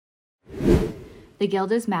The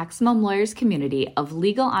Guild is Maximum Lawyers' community of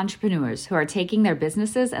legal entrepreneurs who are taking their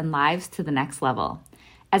businesses and lives to the next level.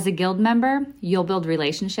 As a Guild member, you'll build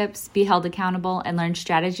relationships, be held accountable, and learn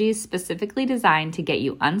strategies specifically designed to get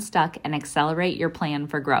you unstuck and accelerate your plan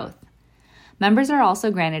for growth. Members are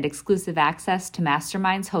also granted exclusive access to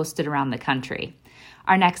masterminds hosted around the country.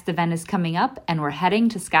 Our next event is coming up, and we're heading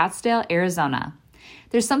to Scottsdale, Arizona.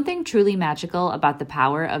 There's something truly magical about the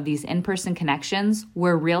power of these in-person connections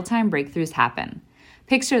where real-time breakthroughs happen.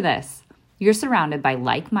 Picture this. You're surrounded by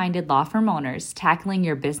like-minded law firm owners tackling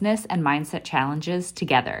your business and mindset challenges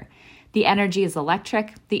together. The energy is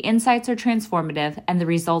electric, the insights are transformative, and the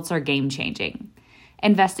results are game-changing.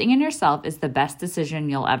 Investing in yourself is the best decision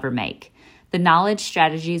you'll ever make. The knowledge,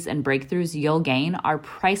 strategies, and breakthroughs you'll gain are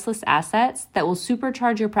priceless assets that will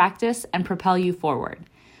supercharge your practice and propel you forward.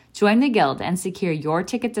 Join the Guild and secure your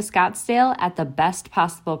ticket to Scottsdale at the best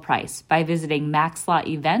possible price by visiting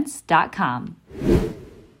maxlawevents.com.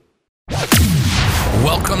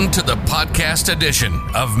 Welcome to the podcast edition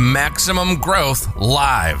of Maximum Growth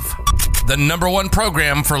Live, the #1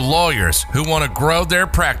 program for lawyers who want to grow their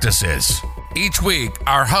practices. Each week,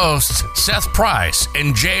 our hosts, Seth Price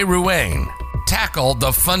and Jay Ruane, tackle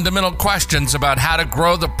the fundamental questions about how to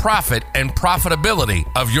grow the profit and profitability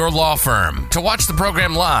of your law firm. To watch the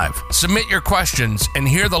program live, submit your questions, and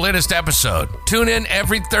hear the latest episode, tune in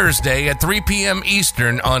every Thursday at 3 p.m.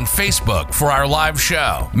 Eastern on Facebook for our live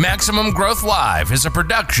show. Maximum Growth Live is a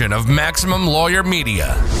production of Maximum Lawyer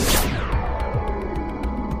Media.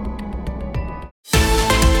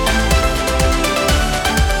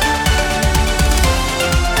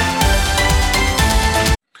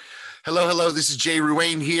 Hello. This is Jay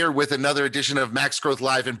Ruane here with another edition of Max Growth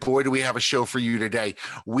Live, and boy, do we have a show for you today.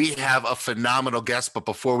 We have a phenomenal guest, but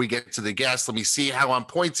before we get to the guest, let me see how I'm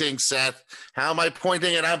pointing, Seth. How am I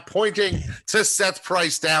pointing? And I'm pointing to Seth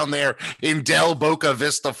Price down there in Del Boca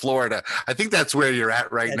Vista, Florida. I think that's where you're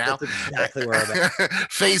at right now. That's exactly where I'm at.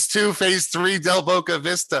 Phase 2, Phase 3, Del Boca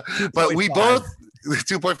Vista. But we both...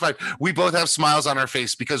 2.5. We both have smiles on our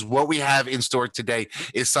face because what we have in store today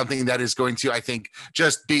is something that is going to, I think,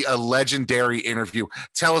 just be a legendary interview.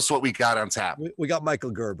 Tell us what we got on tap. We got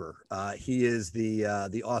Michael Gerber. He is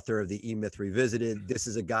the author of the E-Myth Revisited. This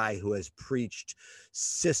is a guy who has preached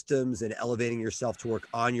systems and elevating yourself to work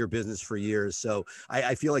on your business for years. So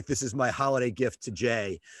I feel like this is my holiday gift to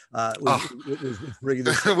Jay. When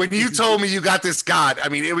you told me you got this God,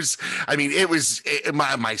 it was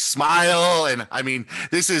my smile. And I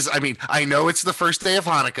know it's the first day of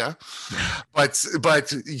Hanukkah,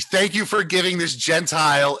 but thank you for giving this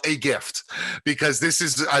Gentile a gift, because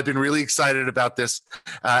I've been really excited about this.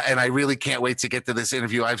 And I really can't wait to get to this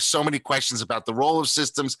interview. I have so many questions about the role of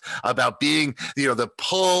systems, about being, the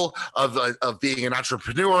pull of being an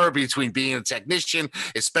entrepreneur, between being a technician,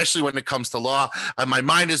 especially when it comes to law. My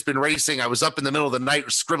mind has been racing. I was up in the middle of the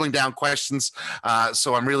night scribbling down questions.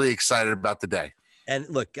 So I'm really excited about the day. And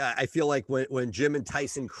look, I feel like when Jim and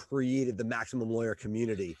Tyson created the Maximum Lawyer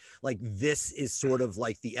community, like this is sort of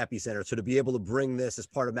like the epicenter. So to be able to bring this as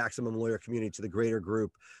part of Maximum Lawyer community to the greater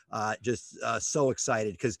group, so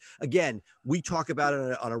excited, because again, we talk about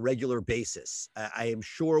it on a regular basis. I am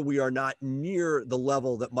sure we are not near the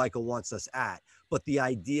level that Michael wants us at, but the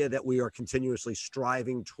idea that we are continuously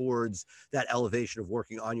striving towards that elevation of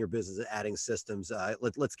working on your business and adding systems,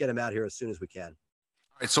 let's get him out here as soon as we can.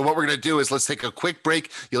 All right, so what we're going to do is let's take a quick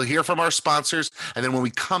break. You'll hear from our sponsors. And then when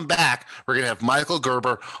we come back, we're going to have Michael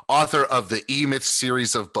Gerber, author of the E-Myth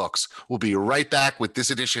series of books. We'll be right back with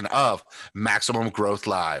this edition of Maximum Growth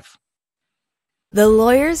Live. The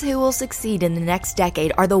lawyers who will succeed in the next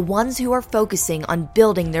decade are the ones who are focusing on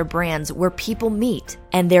building their brands where people meet.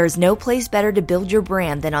 And there is no place better to build your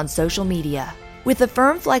brand than on social media. With the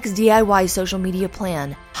FirmFlex DIY social media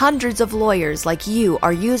plan, hundreds of lawyers like you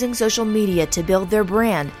are using social media to build their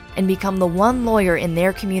brand and become the one lawyer in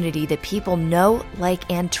their community that people know,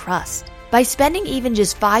 like, and trust. By spending even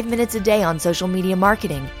just 5 minutes a day on social media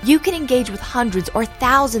marketing, you can engage with hundreds or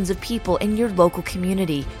thousands of people in your local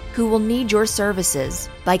community who will need your services.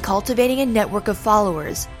 By cultivating a network of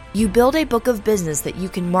followers, you build a book of business that you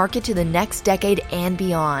can market to the next decade and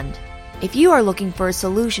beyond. If you are looking for a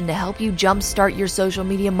solution to help you jumpstart your social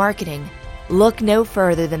media marketing, look no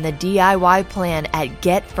further than the DIY plan at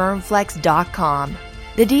getfirmflex.com.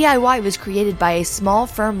 The DIY was created by a small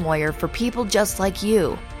firm lawyer for people just like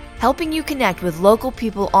you, helping you connect with local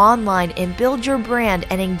people online and build your brand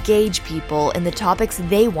and engage people in the topics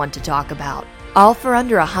they want to talk about, all for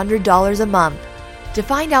under $100 a month. To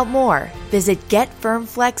find out more, visit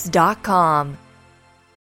getfirmflex.com.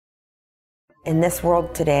 In this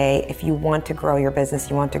world today, if you want to grow your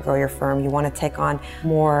business, you want to grow your firm, you want to take on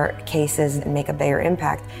more cases and make a bigger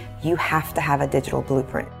impact, you have to have a digital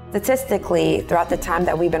blueprint. Statistically, throughout the time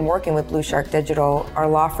that we've been working with Blue Shark Digital, our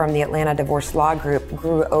law firm, the Atlanta Divorce Law Group,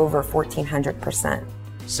 grew over 1,400%.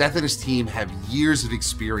 Seth and his team have years of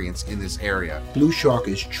experience in this area. Blue Shark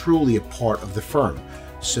is truly a part of the firm,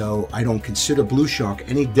 so I don't consider Blue Shark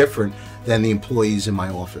any different than the employees in my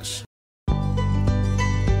office.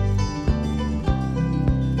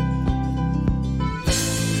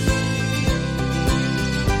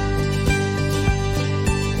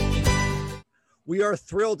 We are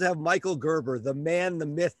thrilled to have Michael Gerber, the man, the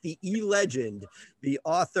myth, the E-legend, the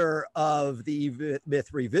author of the E-Myth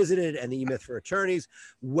Revisited and the E-Myth for Attorneys.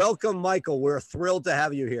 Welcome, Michael. We're thrilled to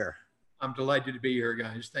have you here. I'm delighted to be here,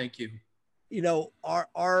 guys. Thank you. You know,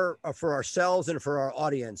 our for ourselves and for our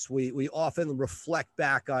audience, we often reflect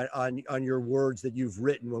back on your words that you've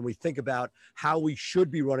written when we think about how we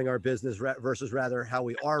should be running our business versus rather how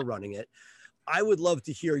we are running it. I would love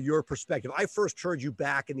to hear your perspective. I first heard you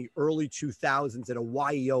back in the early 2000s at a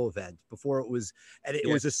YEO event before it was, and it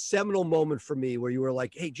was a seminal moment for me where you were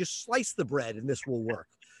like, hey, just slice the bread and this will work.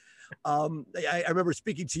 I remember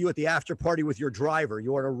speaking to you at the after party with your driver.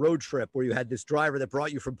 You were on a road trip where you had this driver that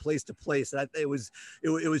brought you from place to place. And it was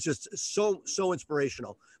just so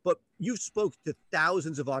inspirational. But you spoke to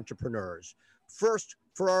thousands of entrepreneurs. First,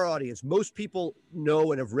 for our audience, most people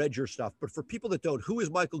know and have read your stuff, but for people that don't, who is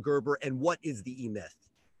Michael Gerber and what is the E-Myth?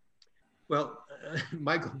 Well,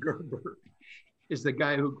 Michael Gerber is the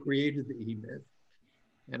guy who created the E-Myth.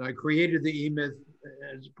 And I created the E-Myth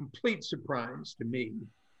as a complete surprise to me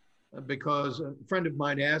because a friend of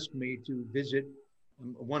mine asked me to visit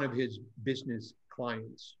one of his business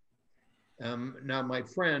clients. Now, my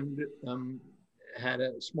friend had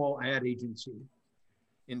a small ad agency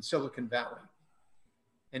in Silicon Valley.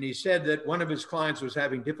 And he said that one of his clients was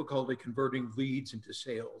having difficulty converting leads into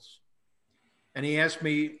sales. And he asked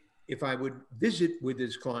me if I would visit with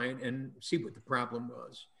his client and see what the problem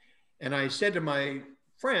was. And I said to my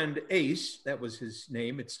friend, Ace, that was his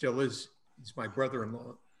name, it still is, he's my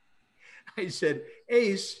brother-in-law. I said,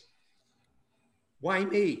 Ace, why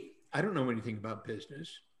me? I don't know anything about business.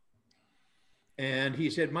 And he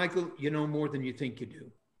said, Michael, you know more than you think you do.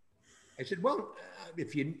 I said, well,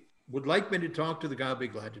 if you would like me to talk to the guy, I'll be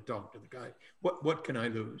glad to talk to the guy. What can I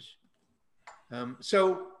lose?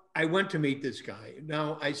 So I went to meet this guy.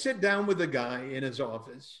 Now I sit down with the guy in his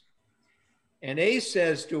office and Ace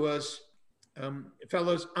says to us,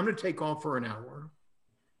 fellows, I'm gonna take off for an hour.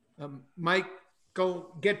 Mike,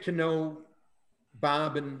 go get to know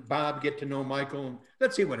Bob and Bob get to know Michael. And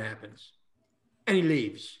let's see what happens. And he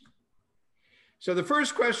leaves. So the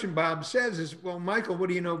first question Bob says is, well, Michael, what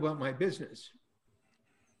do you know about my business?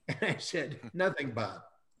 And I said, nothing, Bob.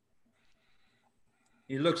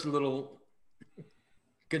 He looks a little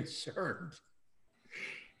concerned.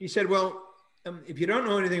 He said, well, if you don't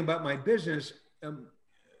know anything about my business,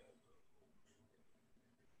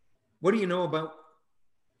 what do you know about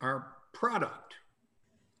our product?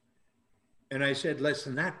 And I said, less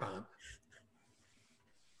than that, Bob.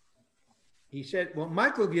 He said, well,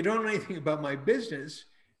 Michael, if you don't know anything about my business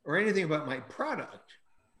or anything about my product,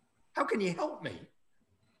 how can you help me?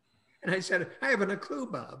 And I said, I haven't a clue,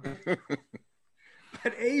 Bob.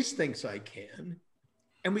 But Ace thinks I can.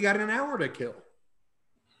 And we got an hour to kill.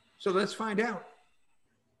 So let's find out.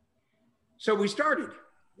 So we started.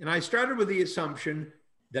 And I started with the assumption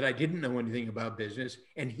that I didn't know anything about business.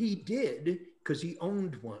 And he did because he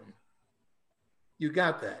owned one. You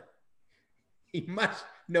got that? He must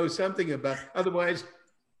know something about, otherwise,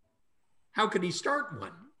 how could he start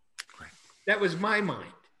one? Right. That was my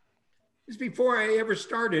mind. This is before I ever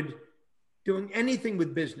started doing anything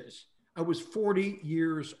with business. I was 40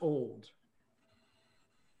 years old.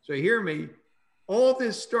 So hear me, all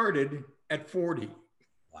this started at 40.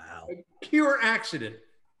 Wow. A pure accident.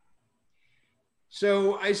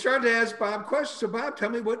 So I started to ask Bob questions. So Bob, tell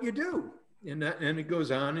me what you do. And it goes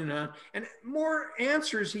on and on. And more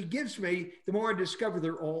answers he gives me, the more I discover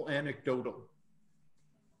they're all anecdotal.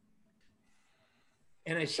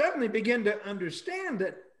 And I suddenly begin to understand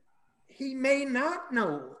that he may not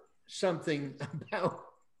know something about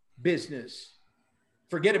business.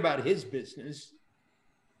 Forget about his business.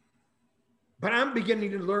 But I'm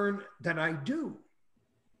beginning to learn that I do.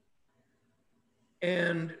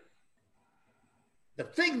 And the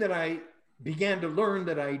thing that I began to learn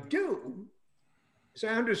that I do is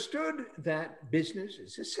I understood that business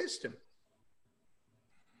is a system.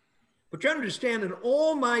 But you understand, in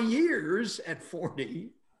all my years at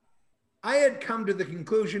 40, I had come to the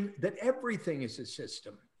conclusion that everything is a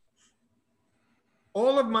system.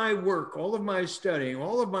 all of my work, all of my studying,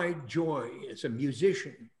 all of my joy as a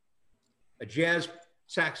musician, a jazz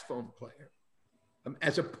saxophone player,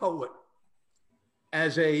 as a poet,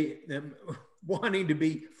 as a wanting to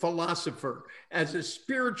be philosopher, as a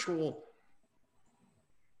spiritual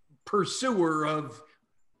pursuer of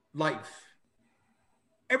life.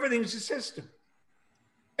 Everything's a system.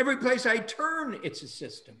 Every place I turn, it's a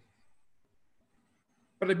system.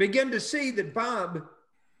 But I began to see that Bob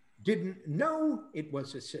didn't know it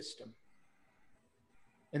was a system.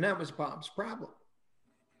 And that was Bob's problem.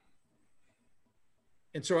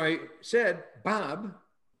 And so I said, Bob,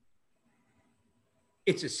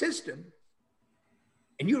 it's a system,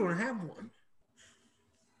 and you don't have one.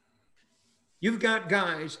 You've got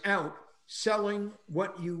guys out selling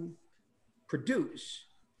what you produce,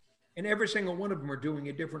 and every single one of them are doing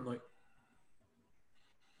it differently.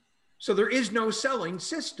 So there is no selling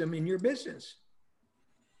system in your business.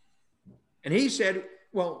 And he said,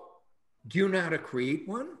 well, do you know how to create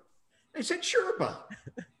one? I said, sure, Bob.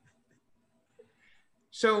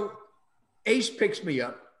 So Ace picks me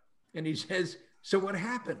up and he says, so what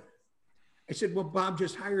happened? I said, well, Bob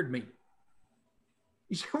just hired me.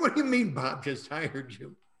 He said, what do you mean Bob just hired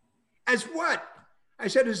you? As what? I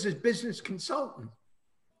said, as his business consultant.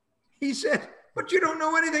 He said, but you don't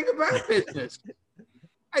know anything about business.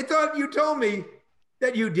 I thought you told me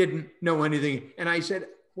that you didn't know anything. And I said,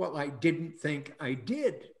 well, I didn't think I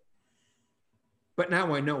did. But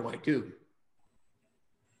now I know I do.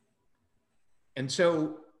 And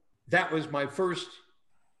so that was my first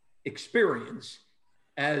experience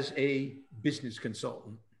as a business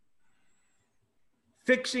consultant.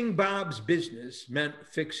 Fixing Bob's business meant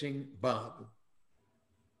fixing Bob.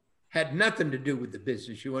 Had nothing to do with the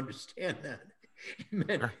business, you understand that? It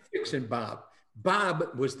meant fixing Bob.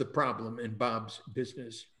 Bob was the problem in Bob's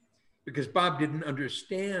business because Bob didn't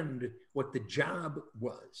understand what the job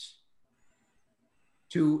was.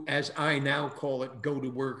 To, as I now call it, go to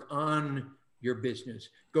work on your business,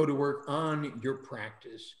 go to work on your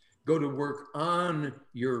practice, go to work on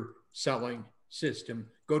your selling system,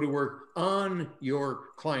 go to work on your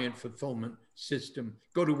client fulfillment system,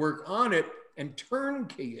 go to work on it and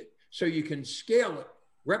turnkey it so you can scale it,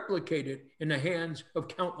 replicate it in the hands of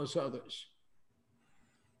countless others.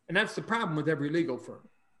 And that's the problem with every legal firm.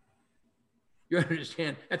 You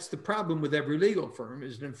understand? That's the problem with every legal firm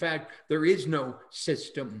is, in fact, there is no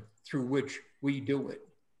system through which we do it.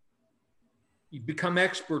 You become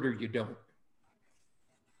expert or you don't.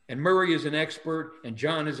 And Murray is an expert, and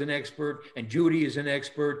John is an expert, and Judy is an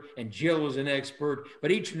expert, and Jill is an expert,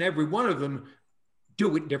 but each and every one of them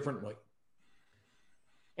do it differently.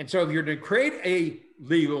 And so if you're to create a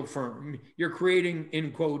legal firm, you're creating,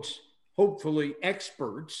 in quotes, hopefully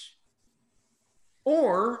experts,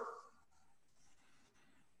 or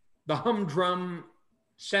the humdrum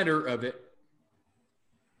center of it,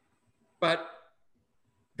 but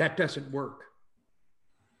that doesn't work.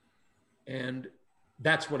 And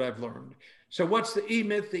that's what I've learned. So what's the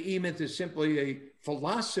E-Myth? The E-Myth is simply a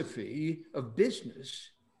philosophy of business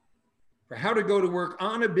for how to go to work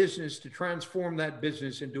on a business to transform that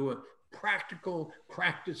business into a practical,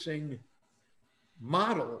 practicing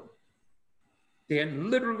model that can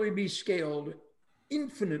literally be scaled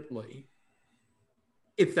infinitely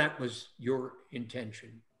if that was your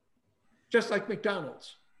intention, just like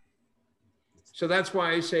McDonald's. So that's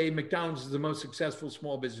why I say McDonald's is the most successful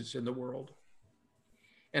small business in the world.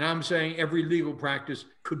 And I'm saying every legal practice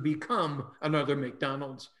could become another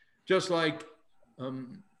McDonald's, just like,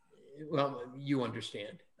 well, you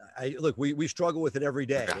understand. Look, we struggle with it every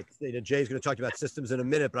day. Jay's going to talk about systems in a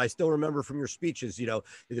minute, but I still remember from your speeches, the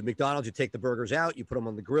McDonald's, you take the burgers out, you put them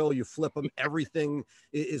on the grill, you flip them, everything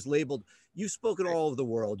is labeled. You've spoken all over the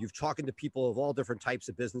world. You've talked to people of all different types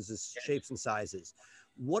of businesses, shapes and sizes.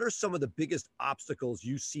 What are some of the biggest obstacles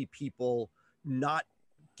you see people not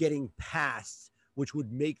getting past, which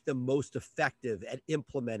would make them most effective at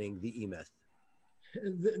implementing the E-Myth?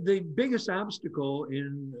 The biggest obstacle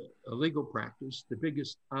in a legal practice, the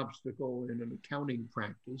biggest obstacle in an accounting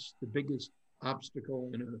practice, the biggest obstacle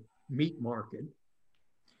in a meat market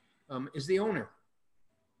is the owner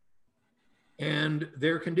and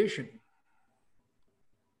their condition.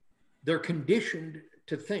 They're conditioned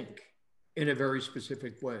to think in a very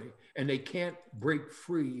specific way, and they can't break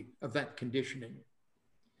free of that conditioning.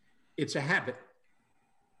 It's a habit.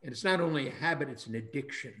 And it's not only a habit, it's an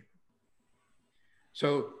addiction.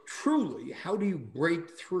 So truly, how do you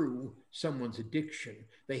break through someone's addiction?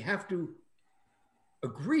 They have to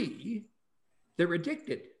agree they're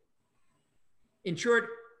addicted. In short,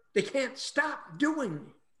 they can't stop doing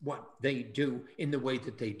what they do in the way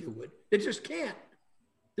that they do it. They just can't.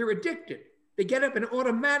 They're addicted. They get up and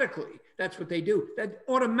automatically, that's what they do.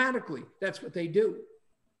 That's what they do.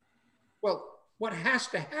 Well, what has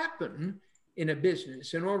to happen in a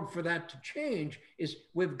business in order for that to change is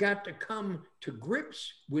we've got to come to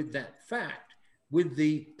grips with that fact, with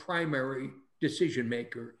the primary decision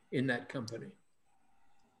maker in that company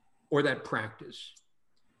or that practice.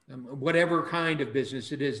 Whatever kind of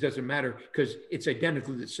business it is, doesn't matter, because it's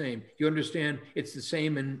identically the same. You understand, it's the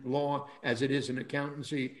same in law as it is in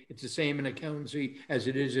accountancy. It's the same in accountancy as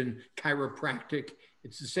it is in chiropractic.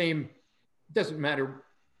 It's the same. It doesn't matter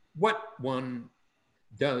what one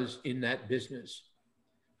does in that business.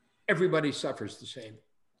 Everybody suffers the same.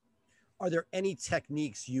 Are there any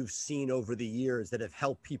techniques you've seen over the years that have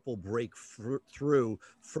helped people break through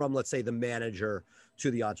from, let's say, the manager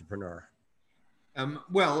to the entrepreneur?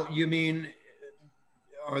 Well, you mean,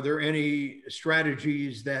 are there any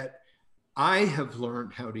strategies that I have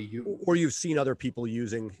learned how to use? Or you've seen other people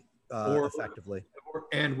using effectively?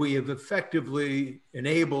 And we have effectively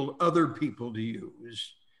enabled other people to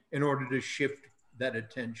use in order to shift that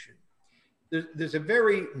attention. There's a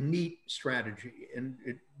very neat strategy, and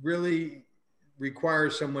it really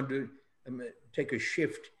requires someone to take a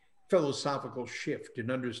philosophical shift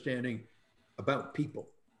in understanding about people.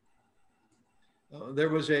 There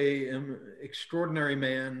was an extraordinary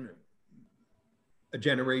man a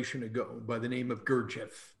generation ago by the name of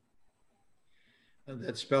Gurdjieff.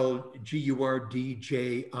 That's spelled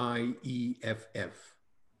Gurdjieff,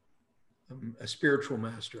 a spiritual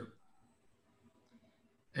master.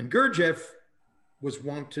 And Gurdjieff was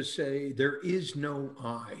wont to say, there is no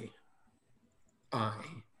I.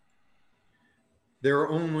 There are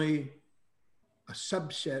only a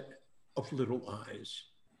subset of little I's.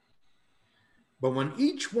 But when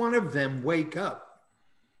each one of them wake up,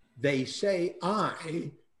 they say I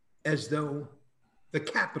as though the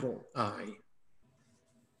capital I.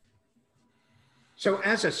 So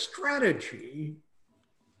as a strategy,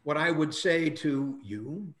 what I would say to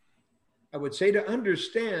you, I would say to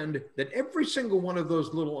understand that every single one of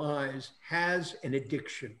those little I's has an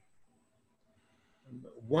addiction.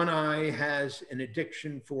 One eye has an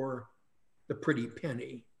addiction for the pretty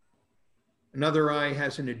penny. Another eye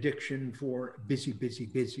has an addiction for busy, busy,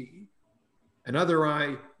 busy. Another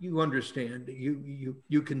eye, you understand,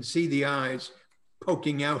 you can see the eyes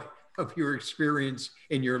poking out of your experience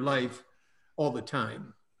in your life all the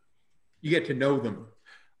time. You get to know them.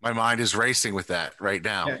 My mind is racing with that right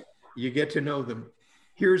now. Yeah, you get to know them.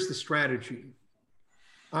 Here's the strategy.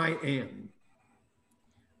 I am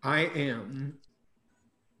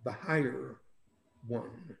the higher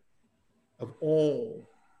one of all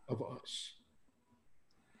of us.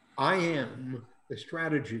 I am the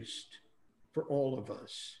strategist for all of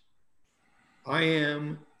us. I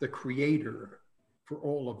am the creator for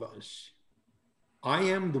all of us. I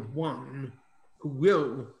am the one who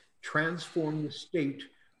will transform the state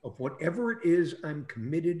of whatever it is I'm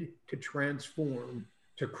committed to transform,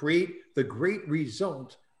 to create the great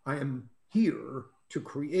result I am here to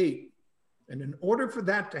create. And in order for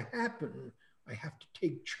that to happen, I have to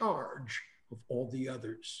take charge of all the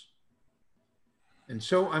others. And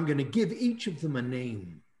so I'm going to give each of them a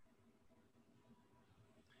name.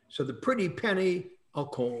 So the pretty penny, I'll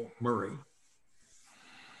call Murray.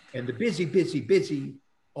 And the busy, busy, busy,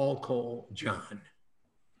 I'll call John.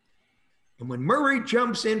 And when Murray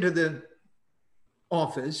jumps into the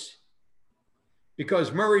office,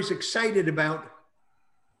 because Murray's excited about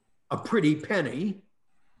a pretty penny,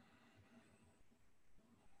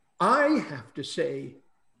 I have to say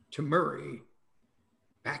to Murray,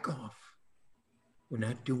 back off. We're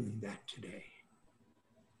not doing that today.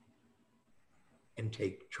 And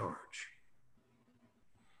take charge.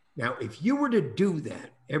 Now, if you were to do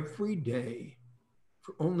that every day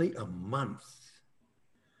for only a month,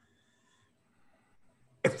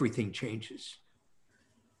 everything changes.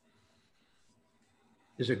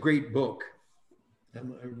 There's a great book, a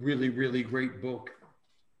really, really great book.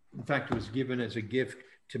 In fact, it was given as a gift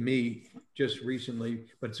to me just recently,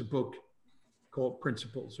 but it's a book called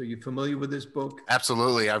Principles. Are you familiar with this book?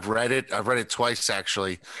 Absolutely. I've read it. I've read it twice,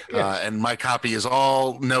 actually. And my copy is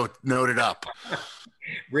all noted up.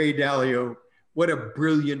 Ray Dalio, what a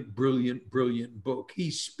brilliant, brilliant, brilliant book.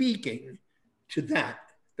 He's speaking to that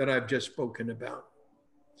I've just spoken about.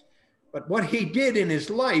 But what he did in his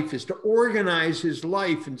life is to organize his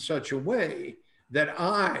life in such a way that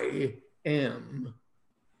I am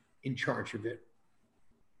in charge of it.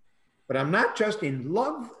 But I'm not just in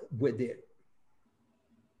love with it.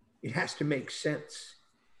 It has to make sense.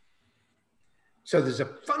 So there's a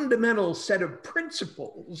fundamental set of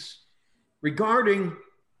principles regarding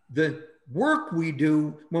the work we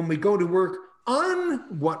do when we go to work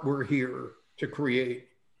on what we're here to create,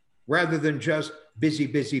 rather than just busy,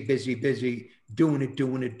 doing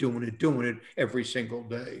it every single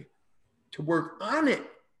day. To work on it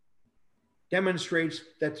demonstrates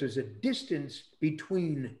that there's a distance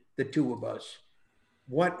between the two of us,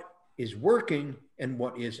 what is working and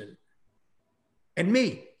what isn't, and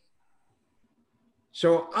me.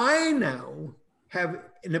 So I now have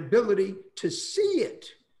an ability to see it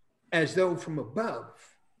as though from above,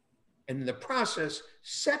 and in the process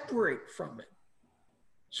separate from it.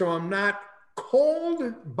 So I'm not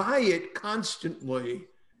called by it constantly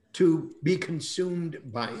to be consumed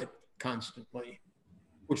by it constantly,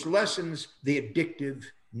 which lessens the addictive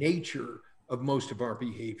nature of most of our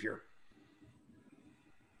behavior.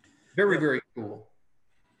 Very, very cool.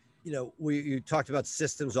 You know, you talked about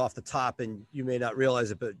systems off the top, and you may not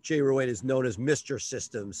realize it, but Jay Ruane is known as Mr.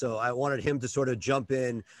 System. So I wanted him to sort of jump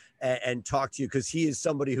in and talk to you, because he is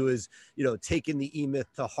somebody who is, you know, taken the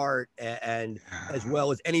E-Myth to heart, and as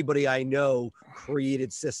well as anybody I know,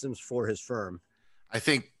 created systems for his firm. I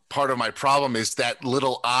think part of my problem is that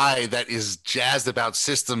little I that is jazzed about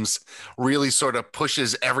systems really sort of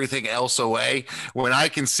pushes everything else away. When I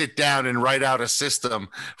can sit down and write out a system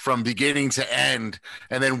from beginning to end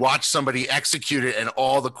and then watch somebody execute it and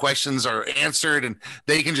all the questions are answered and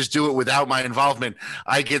they can just do it without my involvement,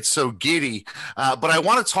 I get so giddy. But I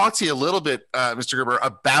want to talk to you a little bit, Mr. Gerber,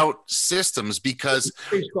 about systems, because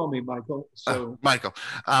please call me Michael. Michael,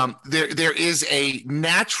 there is a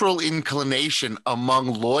natural inclination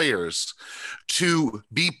among lawyers to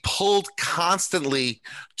be pulled constantly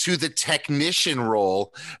to the technician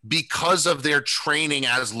role because of their training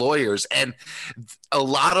as lawyers. And a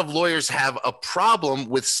lot of lawyers have a problem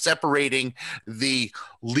with separating the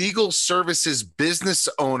legal services business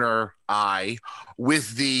owner I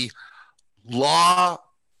with the law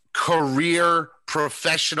career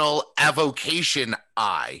professional avocation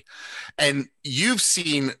I. And you've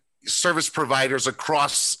seen service providers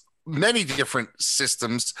across many different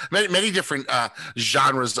systems, many different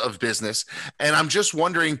genres of business. And I'm just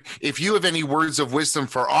wondering if you have any words of wisdom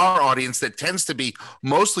for our audience that tends to be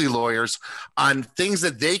mostly lawyers on things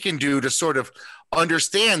that they can do to sort of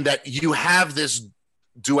understand that you have this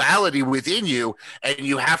duality within you and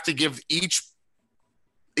you have to give each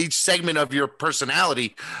segment of your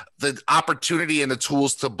personality the opportunity and the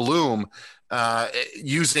tools to bloom,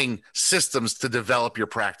 using systems to develop your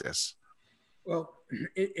practice. Well,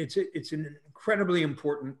 it's an incredibly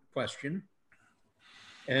important question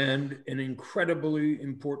and an incredibly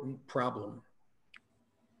important problem.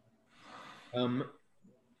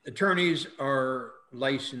 Attorneys are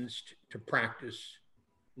licensed to practice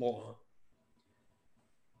law.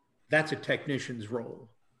 That's a technician's role.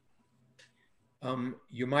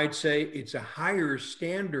 You might say it's a higher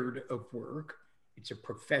standard of work. It's a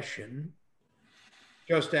profession,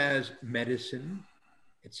 just as medicine,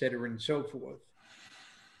 et cetera, and so forth.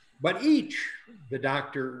 But each, the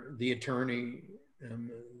doctor, the attorney,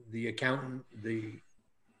 the accountant, the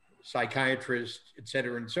psychiatrist, et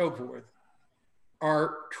cetera, and so forth,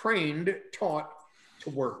 are trained, taught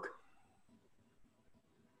to work.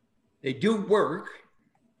 They do work,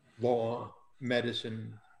 law,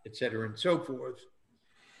 medicine, et cetera, and so forth,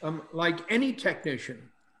 like any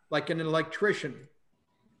technician, like an electrician,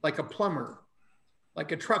 like a plumber,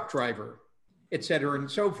 like a truck driver, et cetera,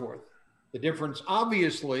 and so forth. The difference,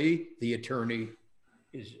 obviously, the attorney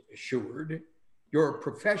is assured. You're a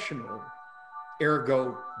professional,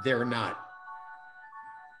 ergo, they're not.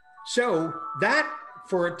 So that,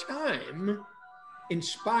 for a time,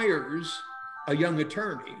 inspires a young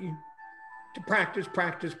attorney to practice,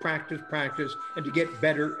 and to get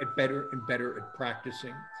better at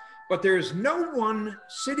practicing. But there's no one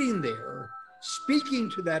sitting there speaking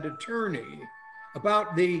to that attorney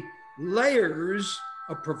about the layers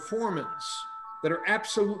of performance that are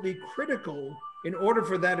absolutely critical in order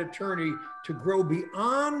for that attorney to grow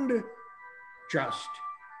beyond just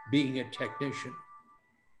being a technician.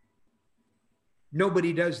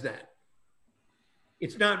 Nobody does that.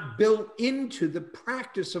 It's not built into the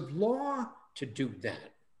practice of law to do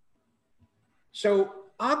that. So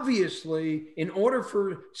obviously, in order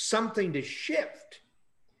for something to shift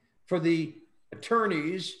for the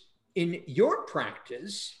attorneys in your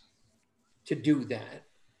practice to do that,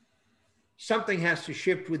 something has to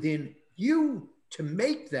shift within you to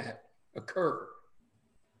make that occur.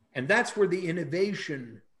 And that's where the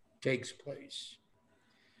innovation takes place.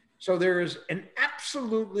 So there is an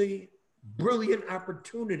absolutely brilliant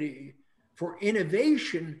opportunity for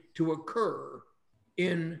innovation to occur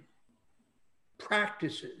in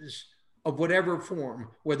practices of whatever form,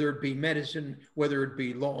 whether it be medicine, whether it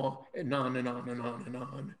be law, and on and on and on and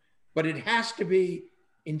on. But it has to be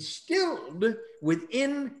instilled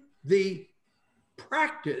within the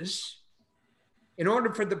practice in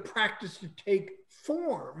order for the practice to take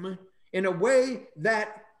form in a way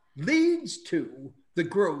that leads to the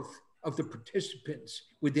growth of the participants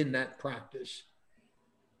within that practice.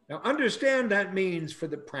 Now, understand that means for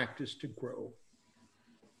the practice to grow.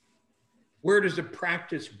 Where does a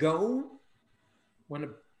practice go? When a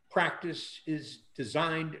practice is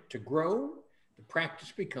designed to grow, the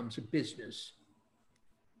practice becomes a business.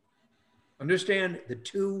 Understand the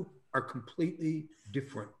two are completely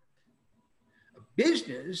different. A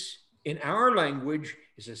business, in our language,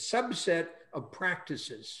 is a subset of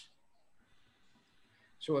practices.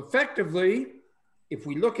 So effectively, if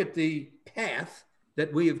we look at the path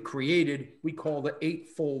that we have created, we call the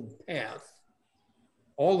Eightfold Path.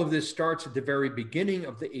 All of this starts at the very beginning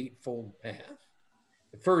of the Eightfold Path.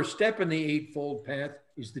 The first step in the Eightfold Path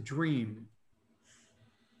is the dream.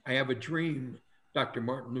 I have a dream, Dr.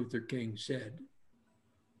 Martin Luther King said.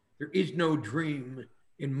 There is no dream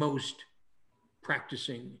in most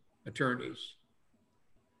practicing attorneys.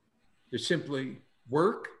 There's simply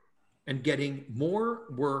work and getting more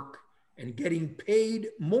work and getting paid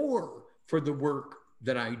more for the work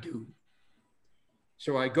that I do.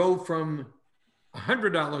 So I go from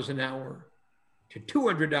 $100 an hour to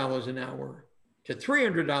 $200 an hour to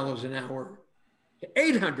 $300 an hour to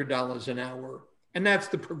 $800 an hour. And that's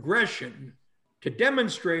the progression to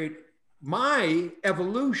demonstrate my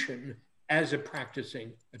evolution as a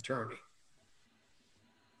practicing attorney.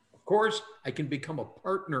 Of course, I can become a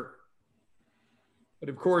partner. But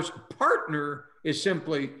of course, a partner is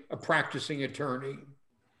simply a practicing attorney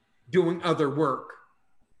doing other work.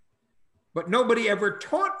 But nobody ever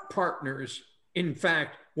taught partners, in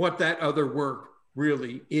fact, what that other work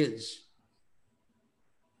really is.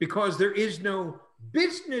 Because there is no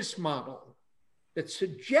business model that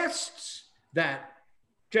suggests that,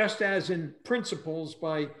 just as in Principles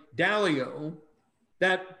by Dalio,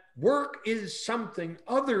 that work is something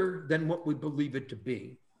other than what we believe it to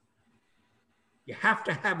be. You have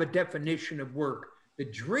to have a definition of work. The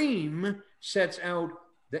dream sets out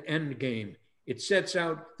the end game. It sets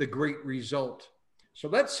out the great result. So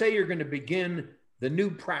let's say you're going to begin the new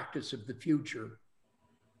practice of the future.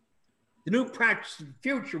 The new practice of the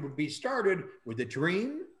future would be started with a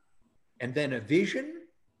dream, and then a vision,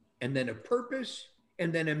 and then a purpose,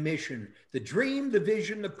 and then a mission. The dream, the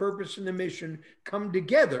vision, the purpose, and the mission come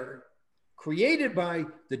together, created by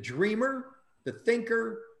the dreamer, the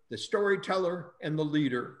thinker, the storyteller, and the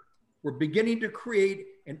leader. We're beginning to create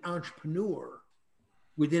an entrepreneur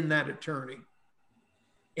within that attorney,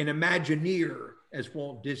 an Imagineer, as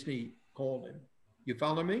Walt Disney called him. You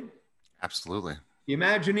follow me? Absolutely. The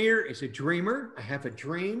Imagineer is a dreamer. I have a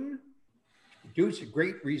dream to produce a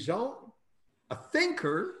great result. A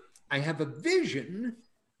thinker, I have a vision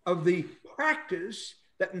of the practice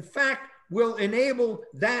that in fact will enable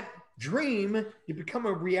that dream to become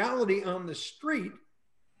a reality on the street.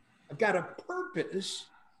 I've got a purpose,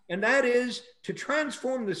 and that is to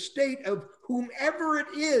transform the state of whomever it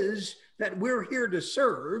is that we're here to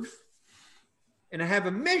serve. And I have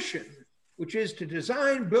a mission, which is to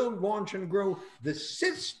design, build, launch, and grow the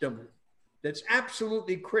system that's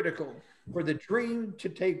absolutely critical for the dream to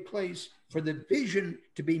take place, for the vision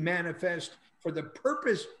to be manifest, for the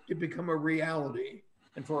purpose to become a reality,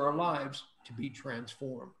 and for our lives to be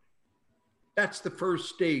transformed. That's the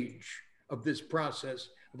first stage of this process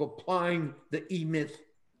of applying the E-Myth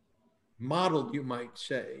model, you might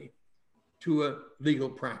say, to a legal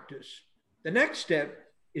practice. The next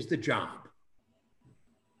step is the job.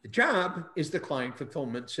 The job is the client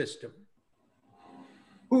fulfillment system.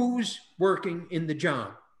 Who's working in the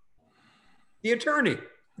job? The attorney.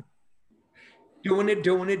 Doing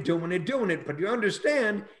it. But you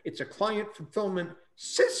understand, it's a client fulfillment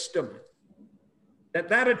system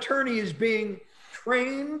that attorney is being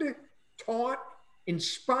trained, taught,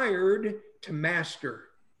 inspired to master.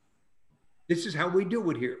 This is how we do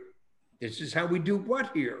it here. This is how we do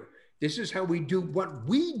what here? This is how we do what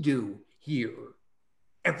we do here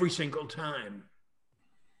every single time,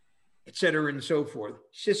 et cetera, and so forth.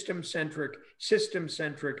 System-centric.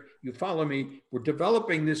 You follow me? We're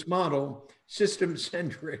developing this model,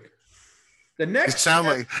 system-centric. The next it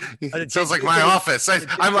sounds like my office.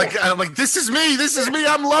 I'm like, this is me.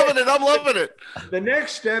 I'm loving it. The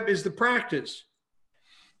next step is the practice.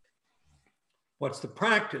 What's the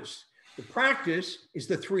practice? The practice is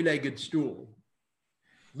the three-legged stool.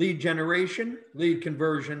 Lead generation, lead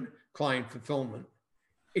conversion, client fulfillment.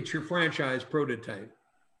 It's your franchise prototype.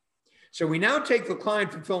 So we now take the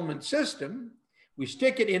client fulfillment system, we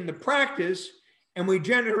stick it in the practice, and we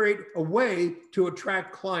generate a way to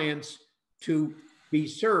attract clients to be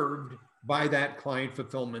served by that client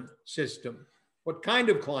fulfillment system. What kind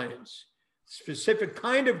of clients? Specific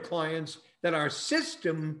kind of clients that our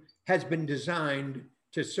system has been designed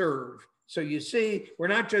to serve. So you see, we're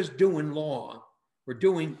not just doing law, we're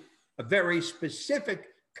doing a very specific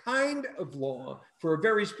kind of law for a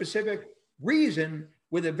very specific reason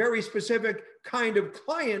with a very specific kind of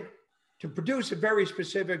client to produce a very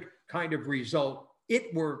specific kind of result.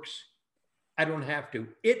 It works. I don't have to.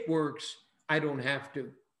 It works. I don't have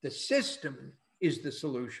to. The system is the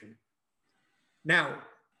solution. Now,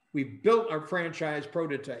 we've built our franchise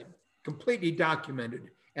prototype, completely documented,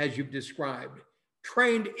 as you've described,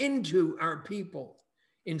 trained into our people,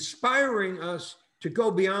 inspiring us to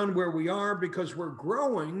go beyond where we are because we're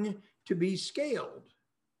growing to be scaled.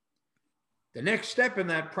 The next step in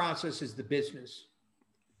that process is the business.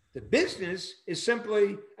 The business is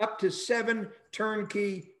simply up to 7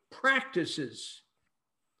 turnkey practices.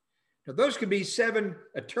 Now, those could be 7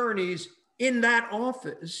 attorneys in that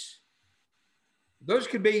office. Those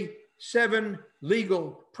could be 7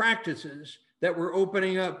 legal practices that we're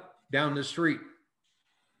opening up down the street.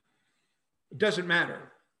 It doesn't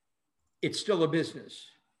matter. It's still a business.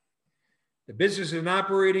 The business is an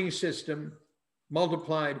operating system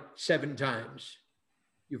multiplied 7 times.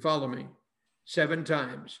 You follow me? 7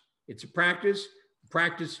 times. It's a practice.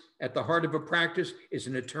 Practice, at the heart of a practice is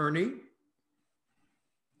an attorney.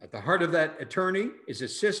 At the heart of that attorney is a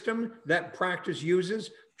system that practice uses,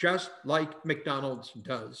 just like McDonald's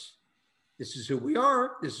does. This is who we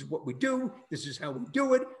are. This is what we do. This is how we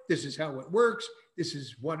do it. This is how it works. This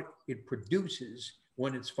is what it produces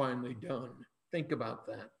when it's finally done. Think about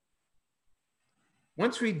that.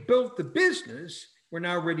 Once we've built the business, we're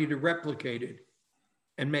now ready to replicate it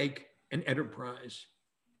and make an enterprise.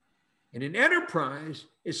 And an enterprise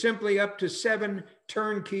is simply up to 7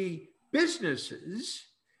 turnkey businesses,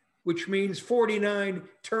 which means 49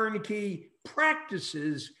 turnkey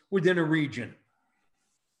practices within a region.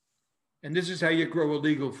 And this is how you grow a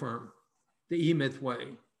legal firm, the E-Myth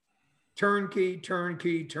way. Turnkey,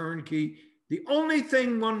 turnkey, turnkey. The only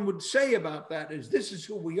thing one would say about that is this is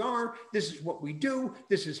who we are, this is what we do,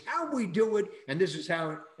 this is how we do it, and this is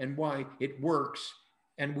how and why it works.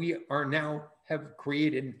 And we are now have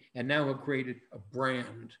created a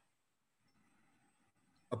brand.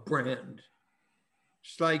 A brand.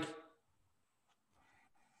 It's like,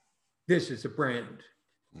 this is a brand.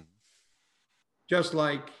 Just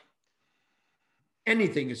like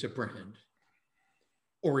anything is a brand,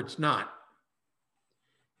 or it's not.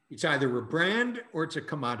 It's either a brand or it's a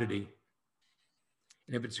commodity.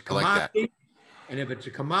 And if it's a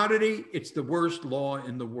commodity, it's the worst law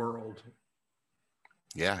in the world.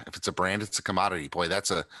 Yeah, if it's a brand, it's a commodity. Boy,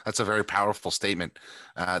 that's a very powerful statement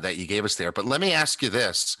that you gave us there. But let me ask you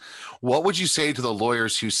this. What would you say to the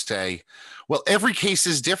lawyers who say, well, every case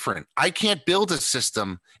is different. I can't build a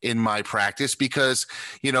system in my practice because,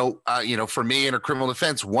 for me in a criminal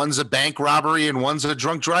defense, one's a bank robbery and one's a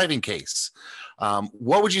drunk driving case.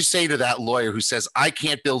 What would you say to that lawyer who says, I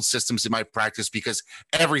can't build systems in my practice because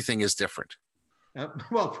everything is different?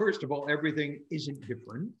 Well, first of all, everything isn't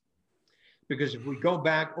different. Because if we go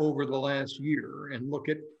back over the last year and look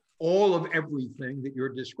at all of everything that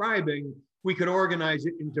you're describing, we could organize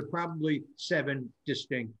it into probably 7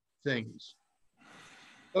 distinct things.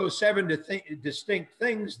 Those 7 distinct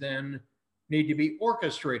things then need to be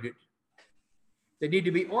orchestrated. They need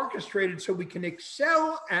to be orchestrated so we can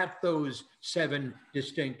excel at those 7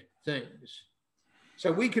 distinct things.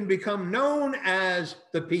 So we can become known as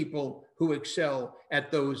the people who excel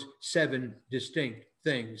at those 7 distinct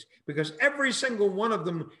things, because every single one of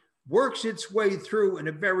them works its way through in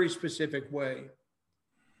a very specific way.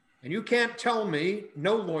 And you can't tell me,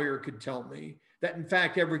 no lawyer could tell me, that in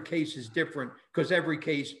fact every case is different, because every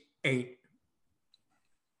case ain't.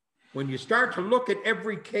 When you start to look at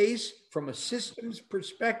every case from a systems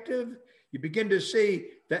perspective, you begin to see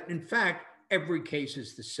that in fact every case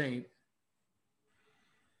is the same.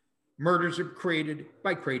 Murders are created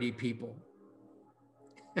by crazy people.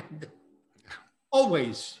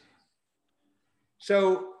 Always.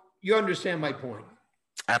 So you understand my point.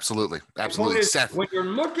 Absolutely. Absolutely. Seth. When you're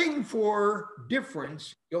looking for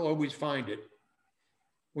difference, you'll always find it.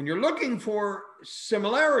 When you're looking for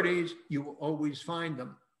similarities, you will always find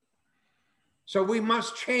them. So we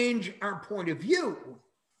must change our point of view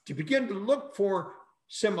to begin to look for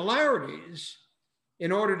similarities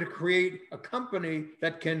in order to create a company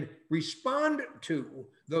that can respond to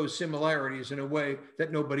those similarities in a way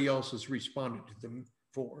that nobody else has responded to them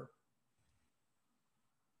for.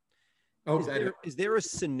 Is there a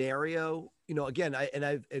scenario, again,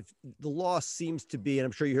 if the law seems to be, and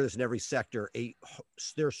I'm sure you hear this in every sector,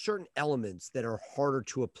 there are certain elements that are harder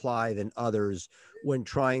to apply than others when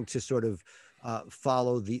trying to sort of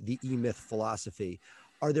follow the E-Myth philosophy.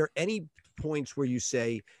 Are there any points where you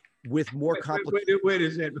say, with more complicated? Wait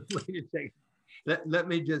a second. Let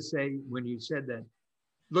me just say, when you said that,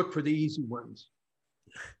 look for the easy ones.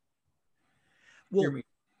 Well,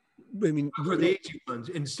 I mean, look for the easy ones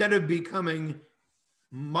instead of becoming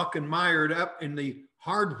muck and mired up in the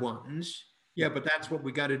hard ones. Yeah, but that's what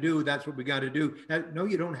we got to do. That's what we got to do. No,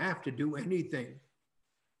 you don't have to do anything.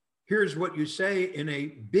 Here's what you say in a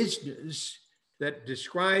business that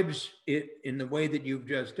describes it in the way that you've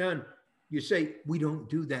just done. You say, we don't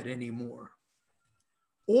do that anymore.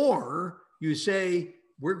 Or you say,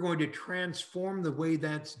 we're going to transform the way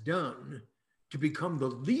that's done to become the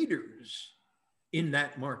leaders in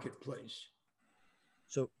that marketplace.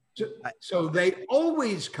 So they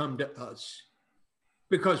always come to us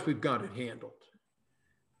because we've got it handled.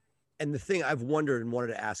 And the thing I've wondered and wanted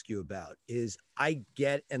to ask you about is, I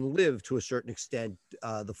get and live to a certain extent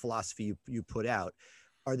the philosophy you put out.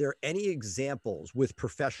 Are there any examples with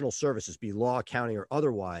professional services, be law, accounting, or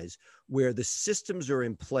otherwise, where the systems are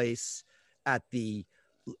in place at the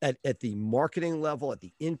marketing level, at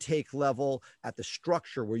the intake level, at the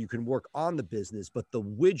structure where you can work on the business, but the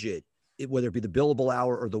widget, whether it be the billable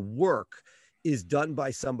hour or the work, is done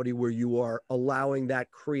by somebody where you are allowing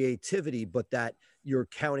that creativity, but that you're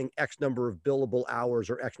counting X number of billable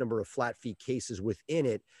hours or X number of flat fee cases within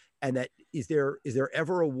it? And that is there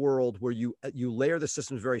ever a world where you layer the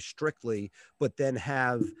systems very strictly, but then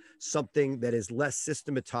have something that is less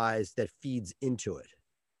systematized that feeds into it?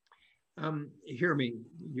 Hear me.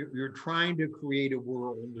 You're trying to create a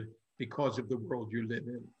world because of the world you live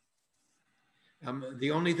in.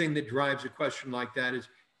 The only thing that drives a question like that is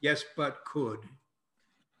yes, but could.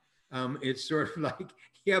 It's sort of like,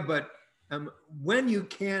 yeah, but when you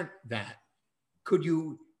can't that, could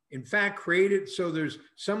you in fact create it so there's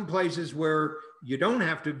some places where you don't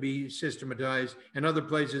have to be systematized and other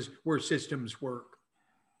places where systems work?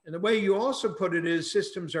 And the way you also put it is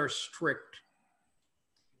systems are strict.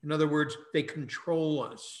 In other words, they control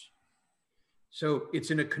us. So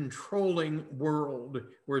it's in a controlling world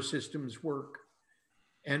where systems work.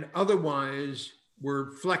 And otherwise,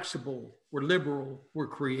 we're flexible, we're liberal, we're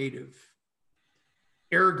creative.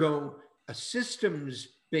 Ergo, a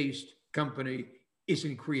systems-based company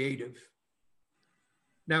isn't creative.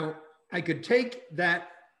 Now, I could take that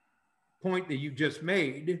point that you just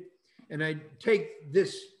made, and I'd take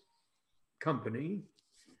this company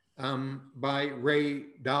by Ray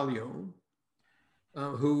Dalio,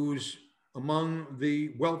 who's among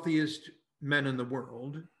the wealthiest men in the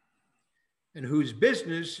world, and whose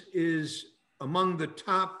business is among the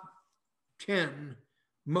top 10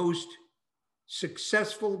 most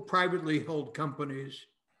successful privately held companies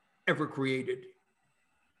ever created.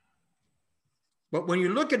 But when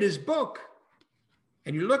you look at his book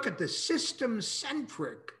and you look at the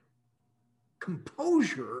system-centric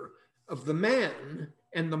composure of the man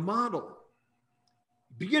and the model,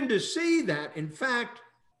 you begin to see that, in fact,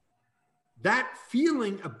 that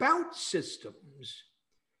feeling about systems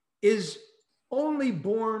is only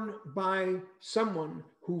born by someone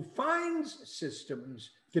who finds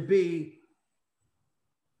systems to be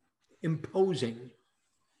imposing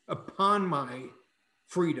upon my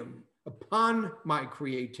freedom, upon my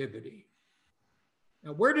creativity.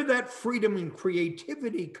 Now, where did that freedom and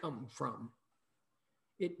creativity come from?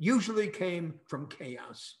 It usually came from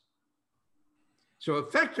chaos. So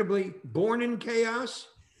effectively, born in chaos,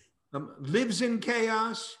 lives in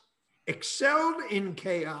chaos, excelled in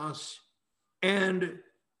chaos, and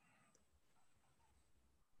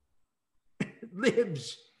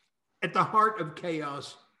lives at the heart of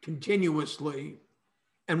chaos continuously,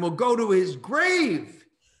 and will go to his grave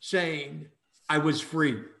saying, I was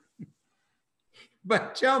free.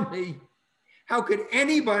 But tell me, how could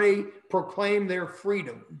anybody proclaim their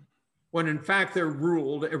freedom when in fact they're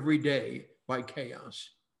ruled every day by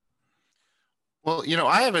chaos? Well,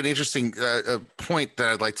 I have an interesting point that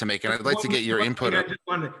I'd like to make, and I'd like to get your input.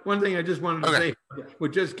 One thing I just wanted to say,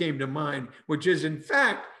 what just came to mind, which is, in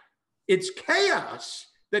fact, it's chaos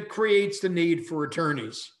that creates the need for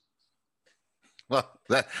attorneys. Well,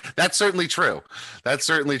 That's certainly true. That's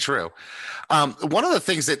certainly true. One of the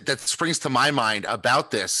things that springs to my mind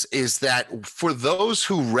about this is that for those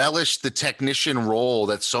who relish the technician role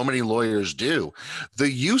that so many lawyers do,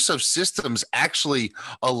 the use of systems actually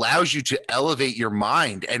allows you to elevate your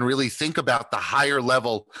mind and really think about the higher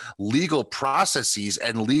level legal processes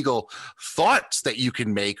and legal thoughts that you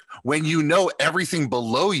can make when you know everything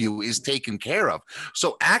below you is taken care of.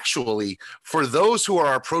 So actually, for those who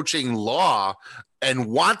are approaching law and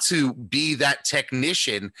want to be that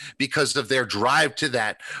technician because of their drive to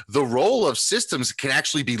that, the role of systems can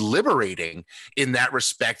actually be liberating in that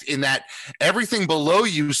respect, in that everything below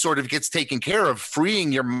you sort of gets taken care of,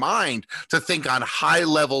 freeing your mind to think on high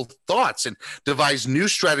level thoughts and devise new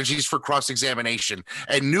strategies for cross-examination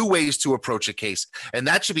and new ways to approach a case. And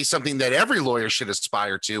that should be something that every lawyer should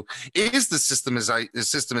aspire to, is the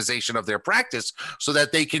systemization of their practice, so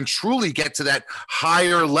that they can truly get to that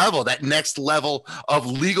higher level, that next level of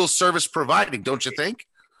legal service providing, don't you think?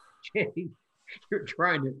 Jay, you're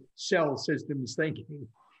trying to sell systems thinking.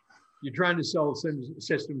 You're trying to sell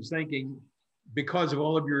systems thinking because of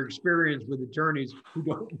all of your experience with attorneys who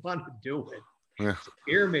don't want to do it. Yeah.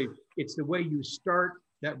 Hear me. It's the way you start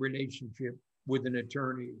that relationship with an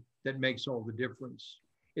attorney that makes all the difference.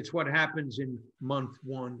 It's what happens in month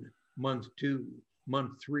 1, month 2,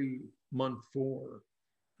 month 3, month 4.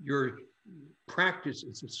 Your practice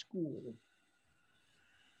is a school.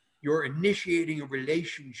 You're initiating a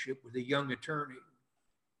relationship with a young attorney,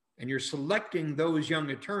 and you're selecting those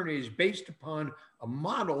young attorneys based upon a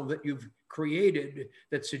model that you've created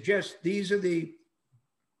that suggests these are the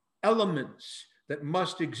elements that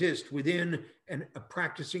must exist within a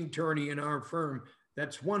practicing attorney in our firm.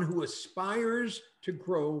 That's one who aspires to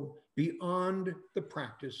grow beyond the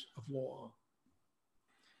practice of law.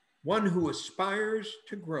 One who aspires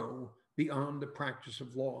to grow beyond the practice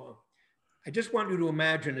of law. I just want you to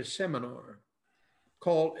imagine a seminar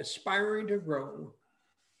called Aspiring to Grow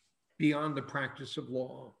Beyond the Practice of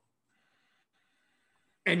Law.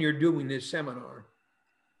 And you're doing this seminar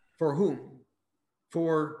for whom?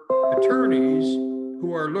 For attorneys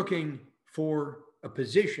who are looking for a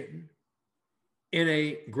position in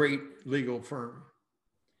a great legal firm.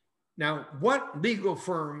 Now, what legal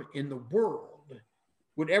firm in the world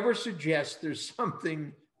would ever suggest there's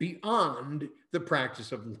something beyond the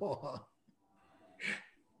practice of law?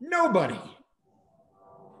 Nobody. But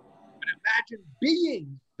imagine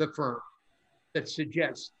being the firm that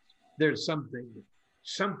suggests there's something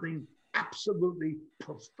absolutely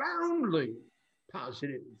profoundly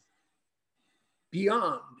positive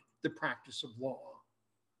beyond the practice of law.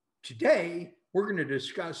 Today, we're going to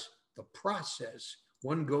discuss the process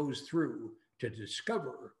one goes through to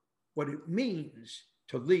discover what it means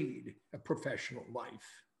to lead a professional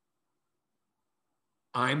life.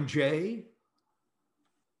 I'm Jay.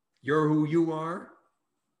 You're who you are.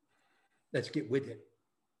 Let's get with it.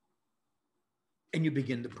 And you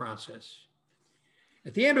begin the process.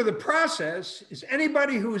 At the end of the process is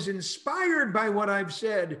anybody who is inspired by what I've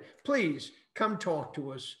said, please come talk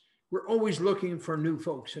to us. We're always looking for new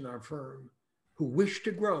folks in our firm who wish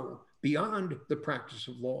to grow beyond the practice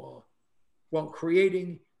of law while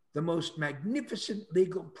creating the most magnificent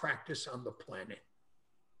legal practice on the planet.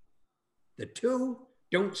 The two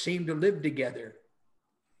don't seem to live together.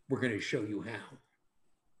 We're going to show you how.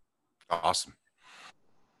 Awesome.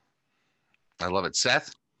 I love it.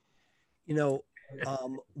 Seth? You know,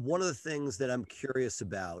 one of the things that I'm curious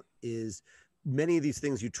about is many of these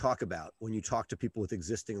things you talk about when you talk to people with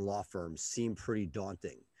existing law firms seem pretty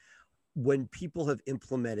daunting. When people have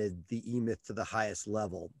implemented the E-Myth to the highest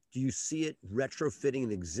level, do you see it retrofitting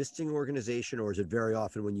an existing organization, or is it very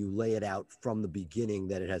often when you lay it out from the beginning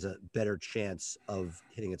that it has a better chance of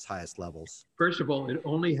hitting its highest levels? First of all, it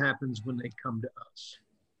only happens when they come to us.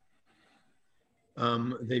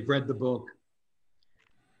 They've read the book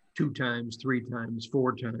 2 times, 3 times,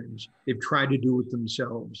 4 times. They've tried to do it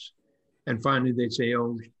themselves. And finally they say,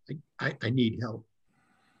 oh, I need help.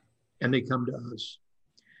 And they come to us.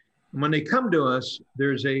 And when they come to us,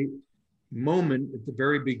 there's a moment at the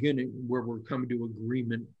very beginning where we're coming to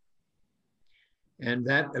agreement. And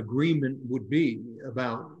that agreement would be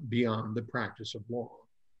about beyond the practice of law.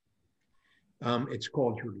 It's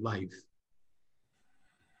called your life.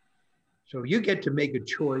 So you get to make a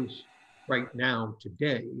choice right now,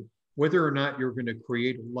 today, whether or not you're going to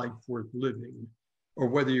create a life worth living or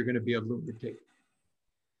whether you're going to be a lunatic.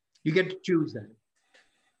 You get to choose that.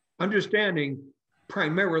 Understanding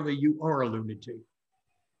primarily you are a lunatic.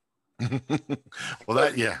 Well,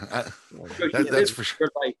 that's for sure.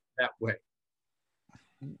 Your life that way.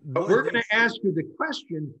 But we're going to ask you the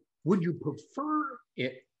question, would you prefer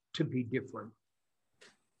it to be different?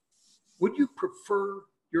 Would you prefer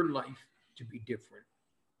your life to be different?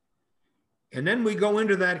 And then we go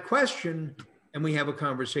into that question and we have a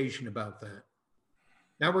conversation about that.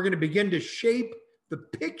 Now we're going to begin to shape the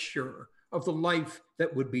picture of the life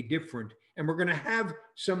that would be different. And we're going to have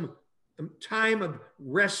some time of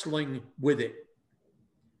wrestling with it,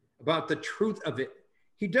 about the truth of it.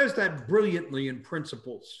 He does that brilliantly in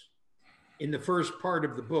Principles in the first part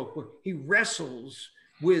of the book, where he wrestles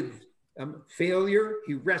with failure,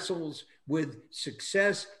 he wrestles with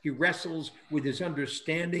success, he wrestles with his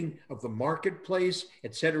understanding of the marketplace,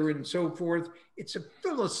 et cetera, and so forth. It's a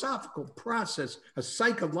philosophical process, a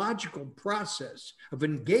psychological process of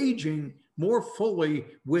engaging more fully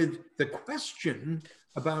with the question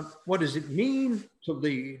about what does it mean to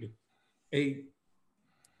lead a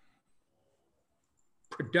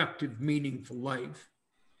productive, meaningful life,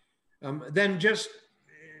 than just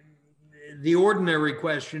the ordinary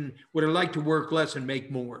question, would I like to work less and make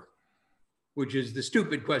more? Which is the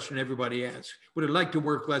stupid question everybody asks. Would I like to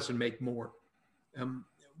work less and make more?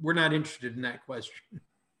 We're not interested in that question.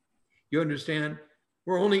 You understand?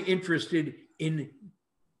 We're only interested in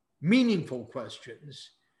meaningful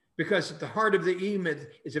questions, because at the heart of the E-Myth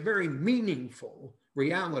is a very meaningful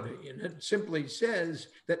reality. And it simply says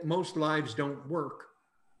that most lives don't work.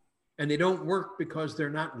 And they don't work because they're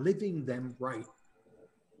not living them right.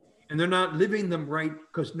 And they're not living them right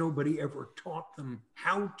because nobody ever taught them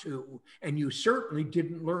how to. And you certainly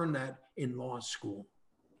didn't learn that in law school.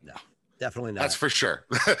 No, definitely not. That's for sure.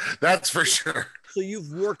 That's for sure. So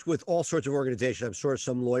you've worked with all sorts of organizations, I'm sure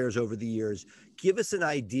some lawyers over the years. Give us an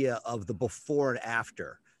idea of the before and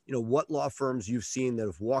after. You know, what law firms you've seen that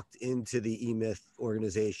have walked into the E-Myth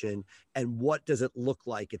organization, and what does it look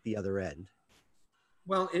like at the other end?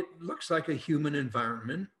 Well, it looks like a human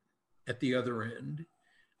environment at the other end,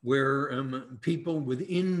 where people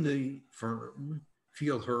within the firm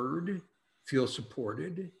feel heard, feel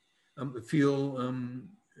supported, feel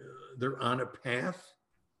they're on a path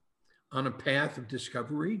of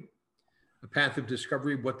discovery,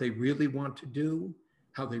 what they really want to do,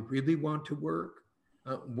 how they really want to work,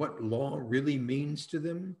 what law really means to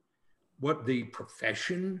them, what the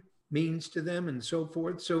profession means to them, and so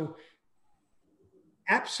forth. So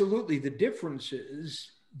absolutely, the difference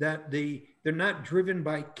is that they're not driven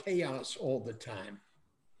by chaos all the time.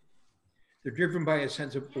 They're driven by a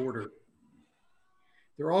sense of order.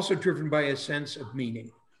 They're also driven by a sense of meaning.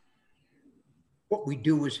 What we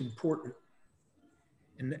do is important,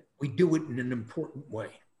 and we do it in an important way.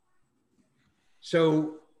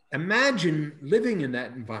 So imagine living in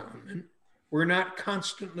that environment. We're not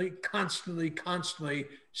constantly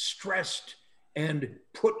stressed and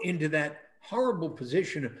put into that horrible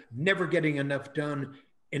position of never getting enough done,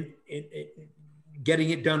 and getting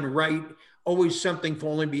it done right, always something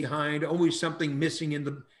falling behind, always something missing in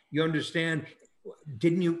the, you understand?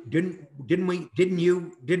 Didn't we,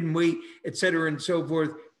 et cetera, and so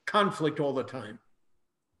forth. Conflict all the time.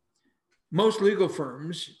 Most legal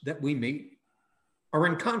firms that we meet are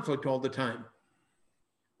in conflict all the time,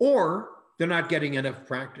 or they're not getting enough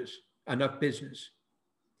practice, enough business.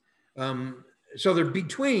 So they're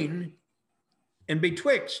between and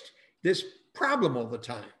betwixt this problem all the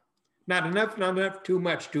time. Not enough, too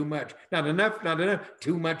much, not enough,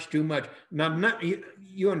 too much, not enough.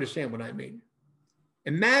 You understand what I mean?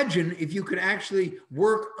 Imagine if you could actually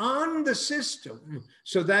work on the system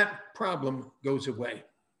so that problem goes away.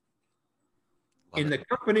 In the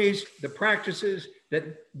companies, the practices that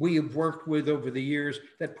we have worked with over the years,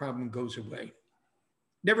 that problem goes away.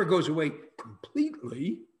 Never goes away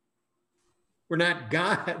completely. We're not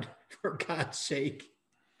God, for God's sake.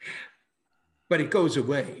 But it goes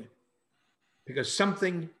away because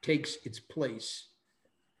something takes its place.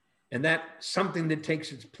 And that something that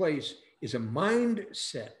takes its place is a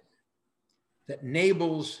mindset that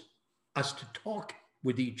enables us to talk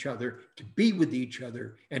with each other, to be with each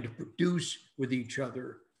other, and to produce with each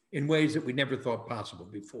other in ways that we never thought possible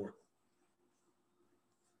before.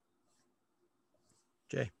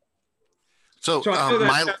 Jay. So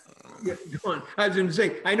yeah, go on. I was going to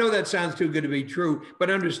say, I know that sounds too good to be true, but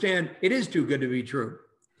understand it is too good to be true.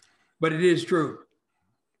 But it is true.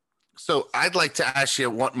 So I'd like to ask you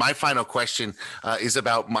what my final question is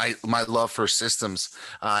about my love for systems,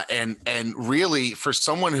 and really for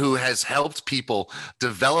someone who has helped people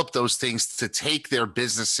develop those things to take their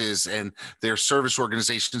businesses and their service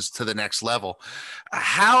organizations to the next level.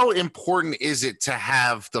 How important is it to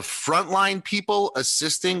have the frontline people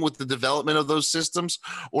assisting with the development of those systems,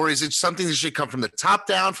 or is it something that should come from the top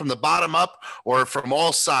down, from the bottom up, or from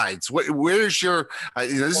all sides? Where's your?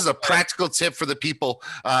 This is a practical tip for the people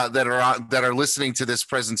that are listening to this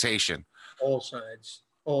presentation. All sides.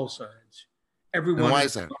 all sides. And why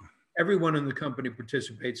is that? Everyone in the company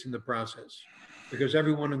participates in the process because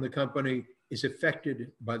everyone in the company is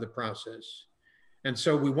affected by the process. And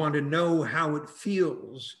so we want to know how it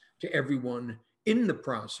feels to everyone in the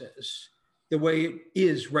process, the way it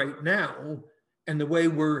is right now, and the way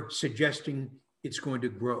we're suggesting it's going to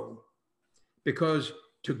grow. Because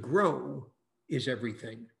to grow is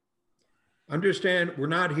everything. Understand, we're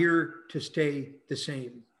not here to stay the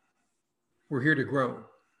same. We're here to grow.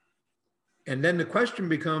 And then the question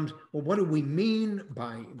becomes, well, what do we mean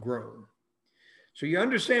by grow? So you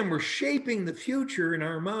understand we're shaping the future in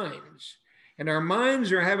our minds. And our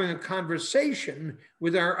minds are having a conversation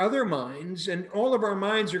with our other minds, and all of our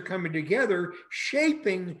minds are coming together,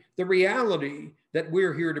 shaping the reality that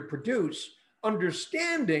we're here to produce,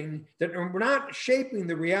 understanding that we're not shaping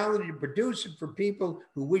the reality to produce it for people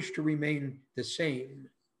who wish to remain the same.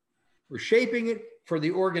 We're shaping it for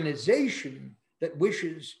the organization that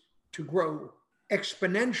wishes to grow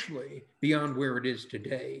exponentially beyond where it is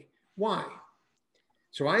today. Why?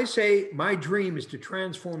 So I say my dream is to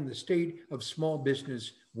transform the state of small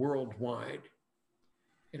business worldwide.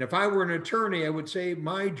 And if I were an attorney, I would say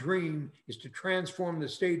my dream is to transform the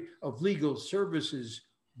state of legal services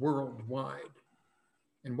worldwide.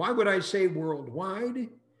 And why would I say worldwide?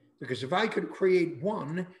 Because if I could create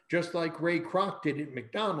one, just like Ray Kroc did at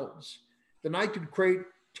McDonald's, then I could create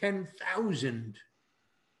 10,000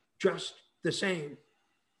 just the same.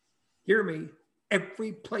 Hear me,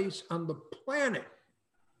 every place on the planet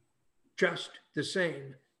just the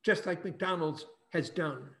same, just like McDonald's has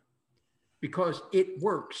done, because it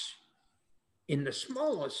works in the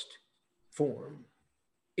smallest form.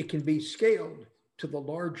 It can be scaled to the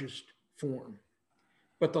largest form.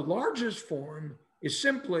 But the largest form is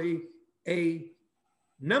simply a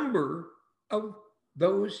number of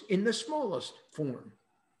those in the smallest form.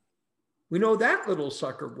 We know that little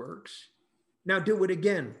sucker works. Now do it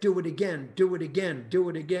again, do it again, do it again, do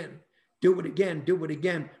it again. Do it again, do it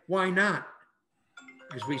again. Why not?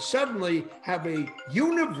 Because we suddenly have a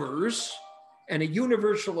universe and a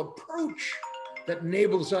universal approach that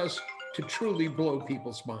enables us to truly blow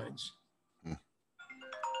people's minds.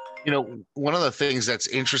 You know, one of the things that's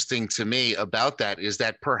interesting to me about that is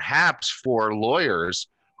that perhaps for lawyers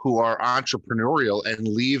who are entrepreneurial and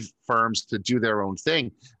leave firms to do their own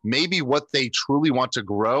thing, maybe what they truly want to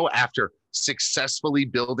grow after successfully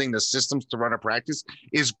building the systems to run a practice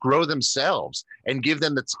is grow themselves and give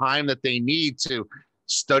them the time that they need to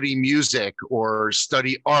study music or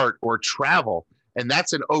study art or travel. And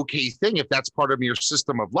that's an okay thing if that's part of your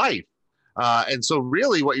system of life. And so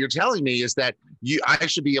really what you're telling me is that I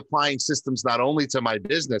should be applying systems not only to my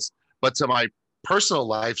business, but to my personal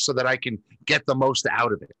life so that I can get the most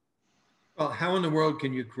out of it. Well, how in the world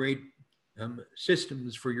can you create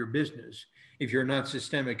systems for your business if you're not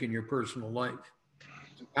systemic in your personal life?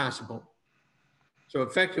 It's impossible. So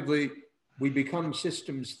effectively, we become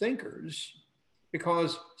systems thinkers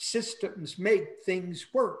because systems make things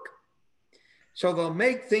work. So they'll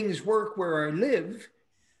make things work where I live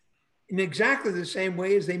in exactly the same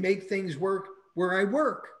way as they make things work where I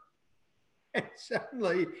work. And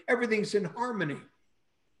suddenly everything's in harmony.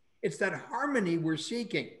 It's that harmony we're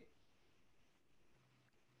seeking.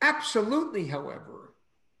 Absolutely, however,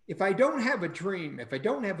 if I don't have a dream, if I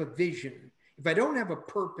don't have a vision, if I don't have a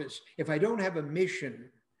purpose, if I don't have a mission,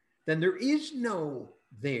 then there is no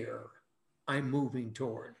there I'm moving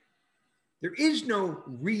toward. There is no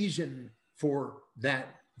reason for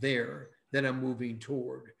that there that I'm moving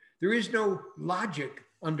toward. There is no logic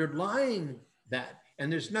underlying that.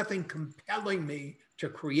 And there's nothing compelling me to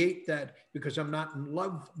create that because I'm not in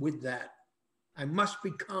love with that. I must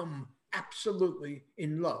become absolutely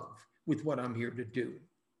in love with what I'm here to do.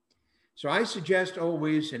 So I suggest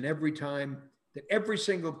always and every time that every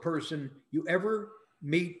single person you ever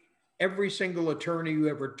meet, every single attorney you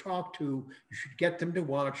ever talk to, you should get them to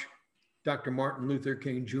watch Dr. Martin Luther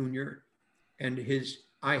King Jr. and his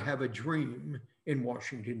I Have a Dream in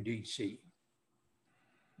Washington, D.C.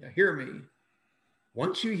 Now hear me.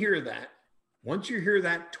 Once you hear that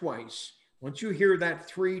twice, once you hear that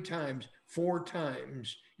 3 times, 4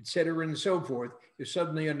 times, et cetera, and so forth, you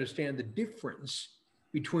suddenly understand the difference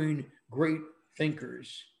between great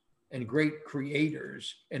thinkers and great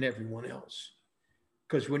creators and everyone else.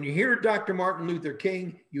 Because when you hear Dr. Martin Luther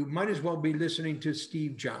King, you might as well be listening to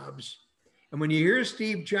Steve Jobs. And when you hear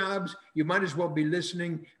Steve Jobs, you might as well be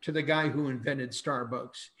listening to the guy who invented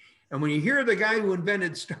Starbucks. And when you hear the guy who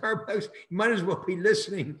invented Starbucks, you might as well be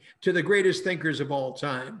listening to the greatest thinkers of all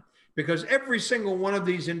time, because every single one of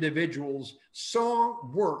these individuals saw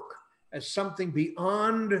work as something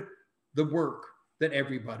beyond the work that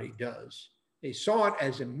everybody does. They saw it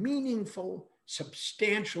as a meaningful,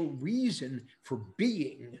 substantial reason for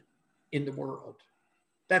being in the world.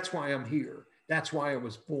 That's why I'm here. That's why I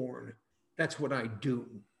was born. That's what I do.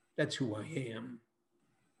 That's who I am.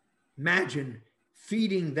 Imagine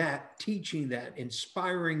feeding that, teaching that,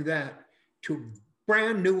 inspiring that to a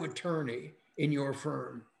brand new attorney in your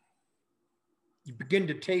firm. You begin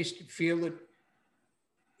to taste it, feel it.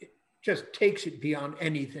 It just takes it beyond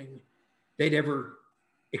anything they'd ever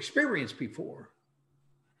experienced before.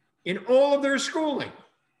 In all of their schooling,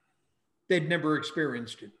 they'd never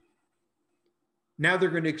experienced it. Now they're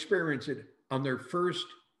going to experience it on their first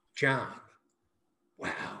job. Wow.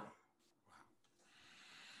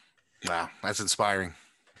 Wow, that's inspiring.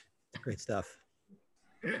 Great stuff.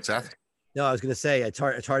 Seth? No, I was going to say it's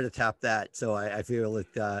hard to tap that. So I feel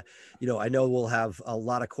that, I know we'll have a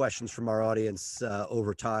lot of questions from our audience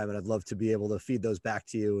over time, and I'd love to be able to feed those back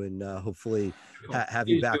to you and hopefully have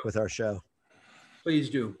you back with our show. Please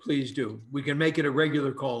do. Please do. We can make it a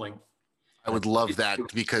regular calling. I would love that,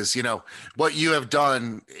 because, what you have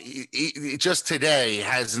done just today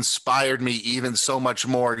has inspired me even so much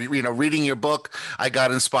more. Reading your book, I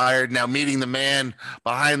got inspired. Now meeting the man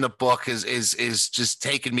behind the book is just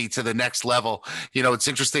taking me to the next level. It's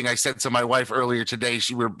interesting. I said to my wife earlier today,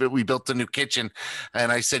 we built a new kitchen,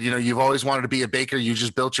 and I said, you've always wanted to be a baker. You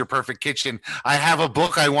just built your perfect kitchen. I have a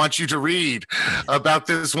book I want you to read about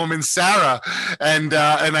this woman, Sarah, and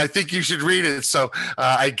I think you should read it. So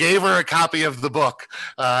I gave her a copy of the book,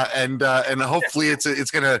 and hopefully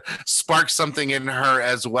it's going to spark something in her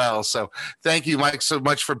as well. So thank you, Mike, so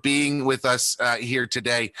much for being with us here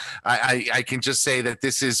today. I can just say that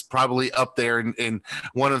this is probably up there in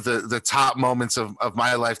one of the top moments of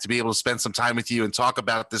my life, to be able to spend some time with you and talk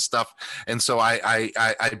about this stuff. And so I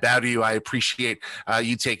bow to you. I appreciate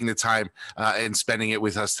you taking the time and spending it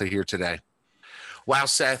with us here today. Wow,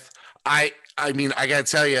 Seth. I mean, I got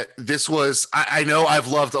to tell you, this was, I know I've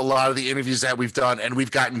loved a lot of the interviews that we've done, and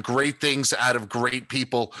we've gotten great things out of great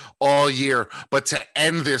people all year. But to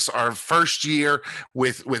end this, our first year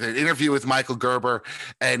with an interview with Michael Gerber,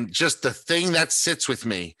 and just the thing that sits with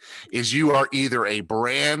me is you are either a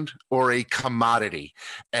brand or a commodity.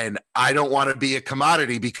 And I don't want to be a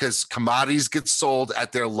commodity, because commodities get sold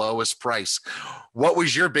at their lowest price. What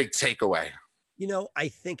was your big takeaway? I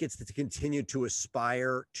think it's to continue to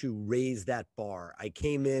aspire to raise that bar. I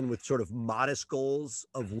came in with sort of modest goals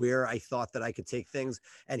of where I thought that I could take things,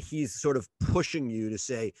 and he's sort of pushing you to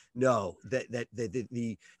say, no, that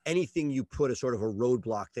the anything you put as sort of a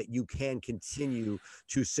roadblock, that you can continue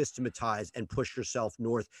to systematize and push yourself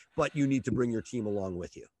north, but you need to bring your team along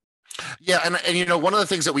with you. Yeah. And one of the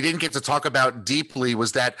things that we didn't get to talk about deeply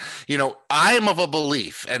was that, I am of a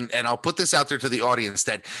belief, and I'll put this out there to the audience,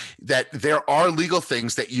 that there are legal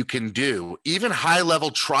things that you can do, even high level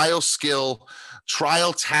trial skill,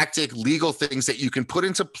 trial tactic, legal things that you can put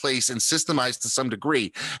into place and systemize to some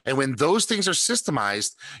degree. And when those things are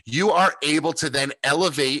systemized, you are able to then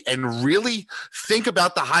elevate and really think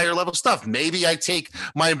about the higher level stuff. Maybe I take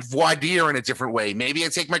my voir dire in a different way. Maybe I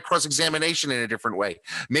take my cross-examination in a different way.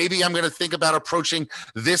 Maybe I'm going to think about approaching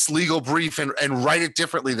this legal brief and write it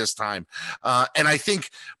differently this time. And I think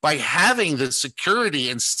by having the security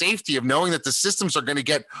and safety of knowing that the systems are going to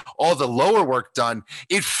get all the lower work done,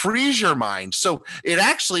 it frees your mind. So it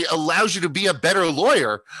actually allows you to be a better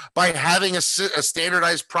lawyer by having a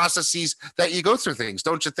standardized processes that you go through things,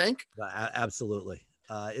 don't you think? Absolutely.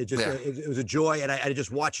 It was a joy, and I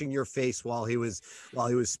just watching your face while he was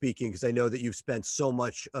speaking, because I know that you've spent so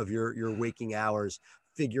much of your waking hours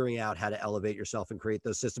figuring out how to elevate yourself and create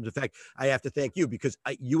those systems. In fact, I have to thank you, because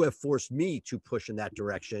you have forced me to push in that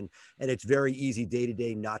direction, and it's very easy day to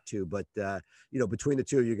day not to. But between the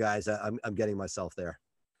two of you guys, I'm getting myself there.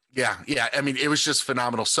 Yeah. I mean, it was just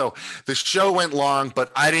phenomenal. So the show went long,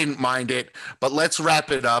 but I didn't mind it. But let's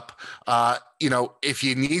wrap it up. If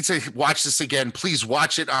you need to watch this again, please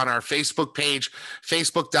watch it on our Facebook page,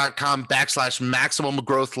 facebook.com/Maximum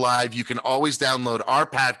Growth Live. You can always download our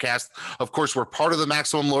podcast. Of course, we're part of the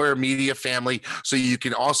Maximum Lawyer Media family, so you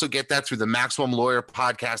can also get that through the Maximum Lawyer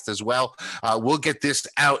podcast as well. We'll get this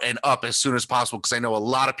out and up as soon as possible, because I know a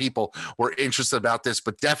lot of people were interested about this.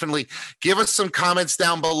 But definitely give us some comments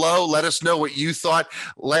down below. Let us know what you thought.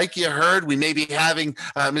 Like you heard, we may be having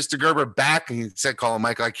Mr. Gerber back. He said, call him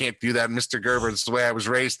Michael. I can't do that, Mr. Gerber. It's the way I was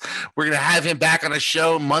raised. We're going to have him back on a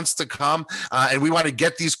show months to come. And we want to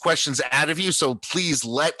get these questions out of you. So please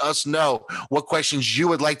let us know what questions you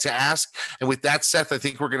would like to ask. And with that, Seth, I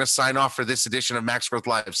think we're going to sign off for this edition of Max Growth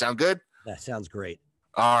Live. Sound good? That sounds great.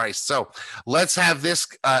 All right, so let's have this.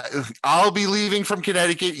 I'll be leaving from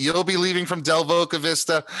Connecticut. You'll be leaving from Del Boca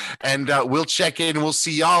Vista, and we'll check in. We'll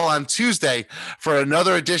see y'all on Tuesday for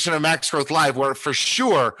another edition of Max Growth Live, where for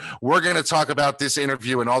sure we're going to talk about this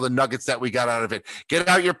interview and all the nuggets that we got out of it. Get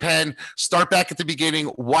out your pen, start back at the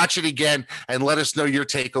beginning, watch it again, and let us know your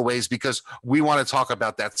takeaways, because we want to talk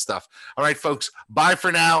about that stuff. All right, folks, bye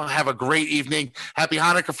for now. Have a great evening. Happy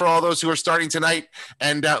Hanukkah for all those who are starting tonight,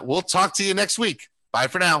 and we'll talk to you next week. Bye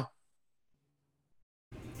for now.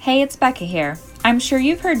 Hey, it's Becca here. I'm sure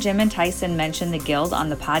you've heard Jim and Tyson mention the Guild on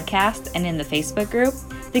the podcast and in the Facebook group.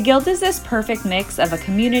 The Guild is this perfect mix of a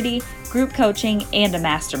community, group coaching, and a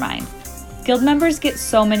mastermind. Guild members get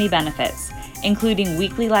so many benefits, including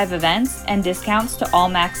weekly live events and discounts to all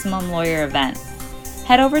Maximum Lawyer events.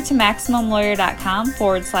 Head over to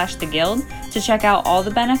MaximumLawyer.com/the Guild to check out all the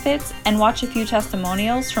benefits and watch a few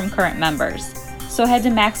testimonials from current members. So head to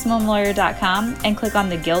MaximumLawyer.com and click on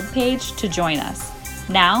the Guild page to join us.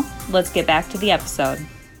 Now, let's get back to the episode.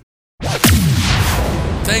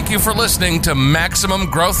 Thank you for listening to Maximum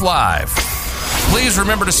Growth Live. Please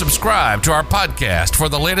remember to subscribe to our podcast for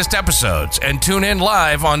the latest episodes and tune in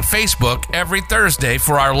live on Facebook every Thursday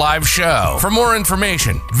for our live show. For more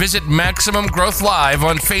information, visit Maximum Growth Live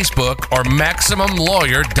on Facebook or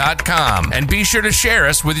MaximumLawyer.com, and be sure to share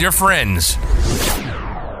us with your friends.